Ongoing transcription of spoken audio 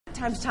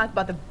time to talk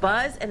about the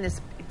buzz and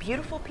this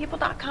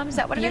beautifulpeople.com. Is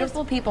that what it is?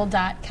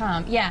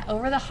 Beautifulpeople.com. Yeah,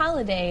 over the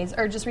holidays,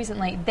 or just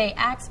recently, they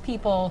asked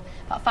people,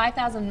 about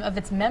 5,000 of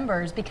its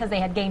members, because they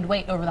had gained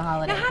weight over the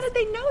holidays. Now, how did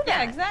they know that?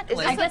 Yeah, exactly. Is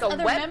this I guess like a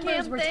other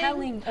members webcam were thing?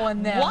 telling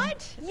on them.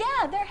 What? Yeah,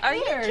 they're Are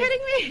you haters. kidding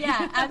me?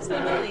 Yeah,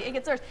 absolutely. It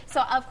gets worse.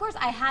 So, of course,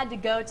 I had to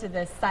go to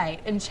this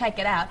site and check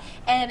it out.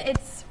 And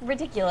it's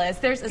ridiculous.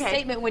 There's a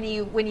statement when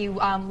you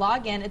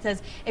log in. It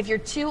says, if you're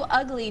too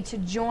ugly to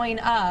join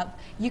up,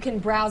 you can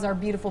browse our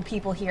beautiful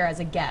people here as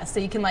a guest.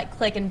 So you can, like,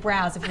 click and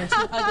browse if you're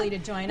too ugly to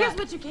join up. Here's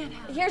what you can't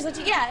have. Here's what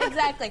you, yeah,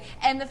 exactly.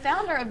 And the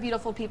founder of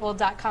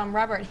BeautifulPeople.com,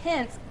 Robert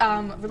Hintz,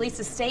 released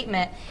a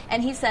statement,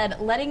 and he said,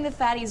 letting the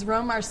fatties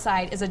roam our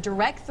site is a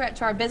direct threat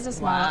to our business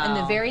model and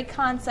the very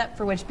concept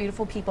for which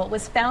Beautiful People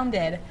was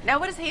founded. Now,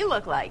 what does he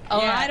look like?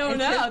 Oh, Yeah, I don't is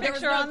know. his There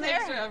was picture no on there?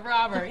 picture of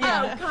Robert.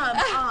 Yeah. Oh, come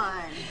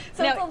on.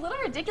 So it's a little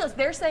ridiculous.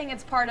 They're saying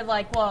it's part of,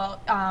 like,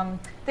 well,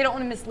 they don't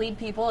want to mislead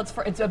people.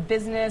 It's a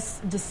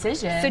business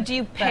decision. So do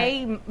you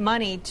pay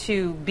money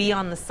to be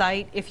on the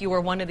site if you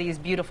were one of these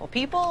beautiful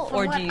people, From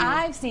or what do you?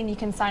 I've seen, you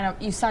can sign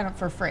up. You sign up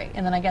for free,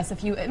 and then I guess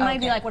if you, it might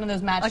be like one of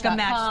those Match.coms. Like a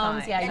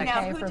Match site. Yeah, you And now,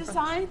 pay who for.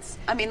 decides?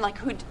 I mean, like,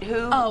 who?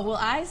 Oh, well,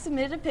 I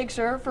submitted a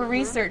picture for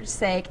research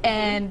sake,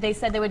 and they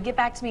said they would get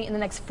back to me in the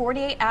next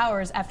 48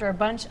 hours after a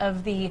bunch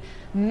of the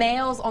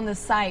males on the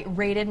site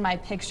rated my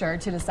picture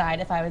to decide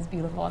if I was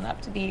beautiful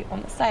enough to be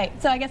on the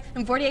site. So I guess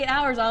in 48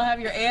 hours, I'll have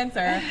your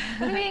answer.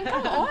 I mean,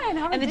 come on.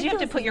 How And did you have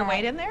to ridiculous put is your that?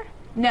 weight in there?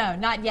 No,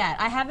 not yet.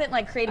 I haven't,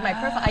 like, created my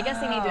profile. I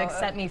guess they need to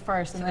accept me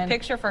first, and The then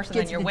picture first, and get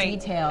then to your the weight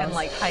details. and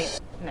like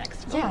height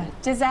next. Yeah,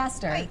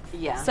 disaster.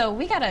 Yeah. So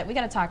we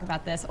gotta talk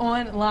about this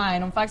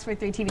online on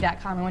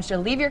Fox43TV.com. I want you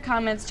to leave your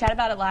comments, chat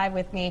about it live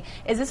with me.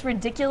 Is this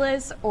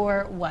ridiculous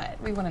or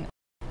what? We want to know.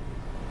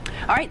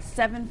 All right,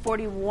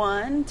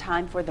 7:41.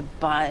 Time for the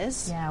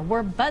buzz. Yeah,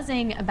 we're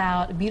buzzing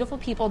about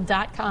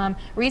BeautifulPeople.com.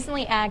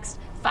 Recently asked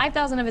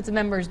 5,000 of its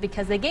members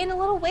because they gained a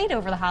little weight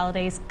over the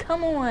holidays.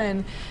 Come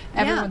on.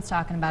 Everyone's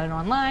talking about it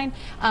online.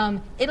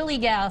 Italy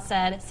Gal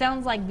said,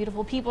 sounds like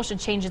Beautiful People should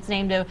change its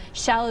name to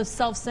Shallow,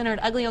 Self-Centered,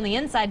 Ugly on the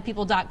Inside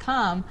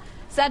People.com.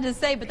 Sad to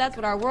say, but that's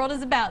what our world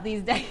is about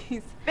these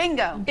days.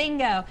 Bingo.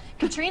 Bingo.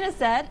 Katrina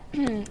said,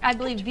 I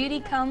believe beauty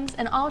comes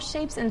in all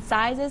shapes and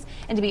sizes,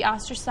 and to be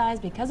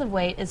ostracized because of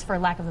weight is, for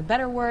lack of a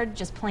better word,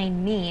 just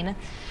plain mean.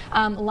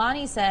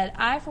 Lonnie said,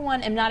 I, for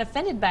one, am not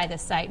offended by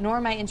this site, nor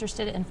am I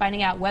interested in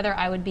finding out whether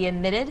I would be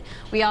admitted.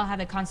 We all have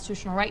a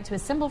constitutional right to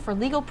assemble for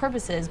legal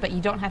purposes, but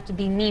you don't have to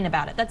be mean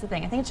about it. That's the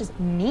thing. I think it's just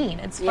mean.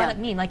 It's flat out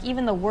mean. Like,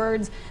 even the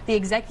words the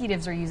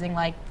executives are using,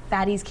 like,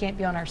 fatties can't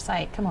be on our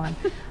site. Come on.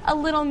 A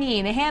little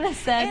mean. Hannah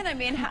said... And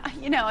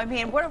I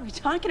mean, what are we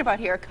talking about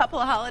here? A couple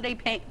of holiday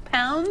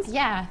pounds?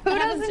 Yeah. Who It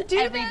happens doesn't to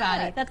do everybody.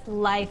 that? That's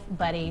life,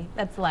 buddy.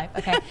 That's life.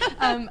 Okay.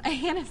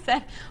 Hannah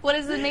said, what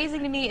is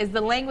amazing to me is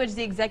the language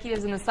the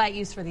executives in the site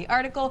used for the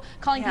article,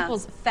 calling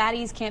people's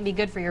fatties can't be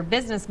good for your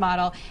business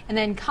model. And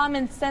then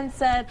Common Sense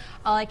said,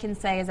 all I can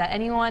say is that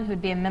anyone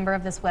who'd be a member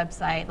of this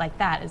website like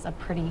that is a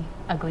pretty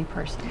ugly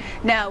person.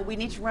 Now, we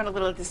need to run a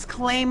little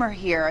disclaimer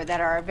here that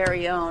our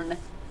very own,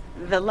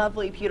 the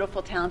lovely,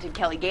 beautiful, talented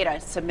Kelly Gaeta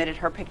submitted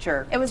her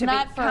picture. It was to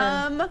not for...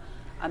 become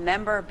a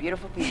member of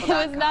BeautifulPeople.com.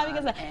 It was not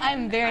because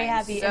I'm very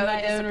happy in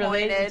my own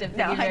relationship.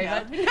 No, Thank you very I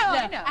know. much. No,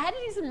 I know. I had to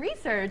do some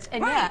research,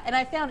 and and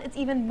I found it's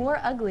even more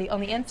ugly on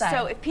the inside.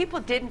 So if people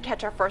didn't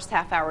catch our first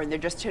half hour and they're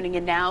just tuning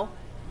in now,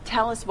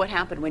 tell us what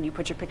happened when you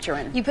put your picture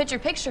in. You put your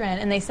picture in,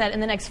 and they said in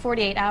the next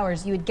 48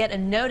 hours you would get a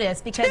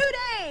notice because 2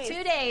 days!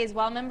 2 days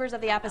while members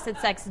of the opposite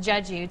sex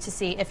judge you to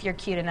see if you're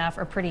cute enough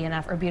or pretty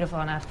enough or beautiful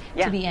enough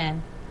to be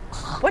in.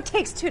 What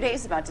takes 2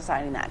 days about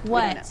deciding that?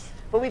 What? We don't know.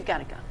 But we've got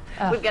to go.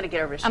 We've got to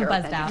get over to Cheryl.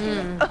 I'm buzzed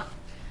out.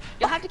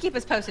 You'll have to keep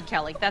us posted,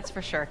 Kelly. That's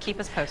for sure. Keep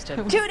us posted.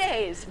 2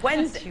 days.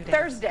 Wednesday, 2 days.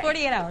 Thursday.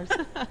 48 hours.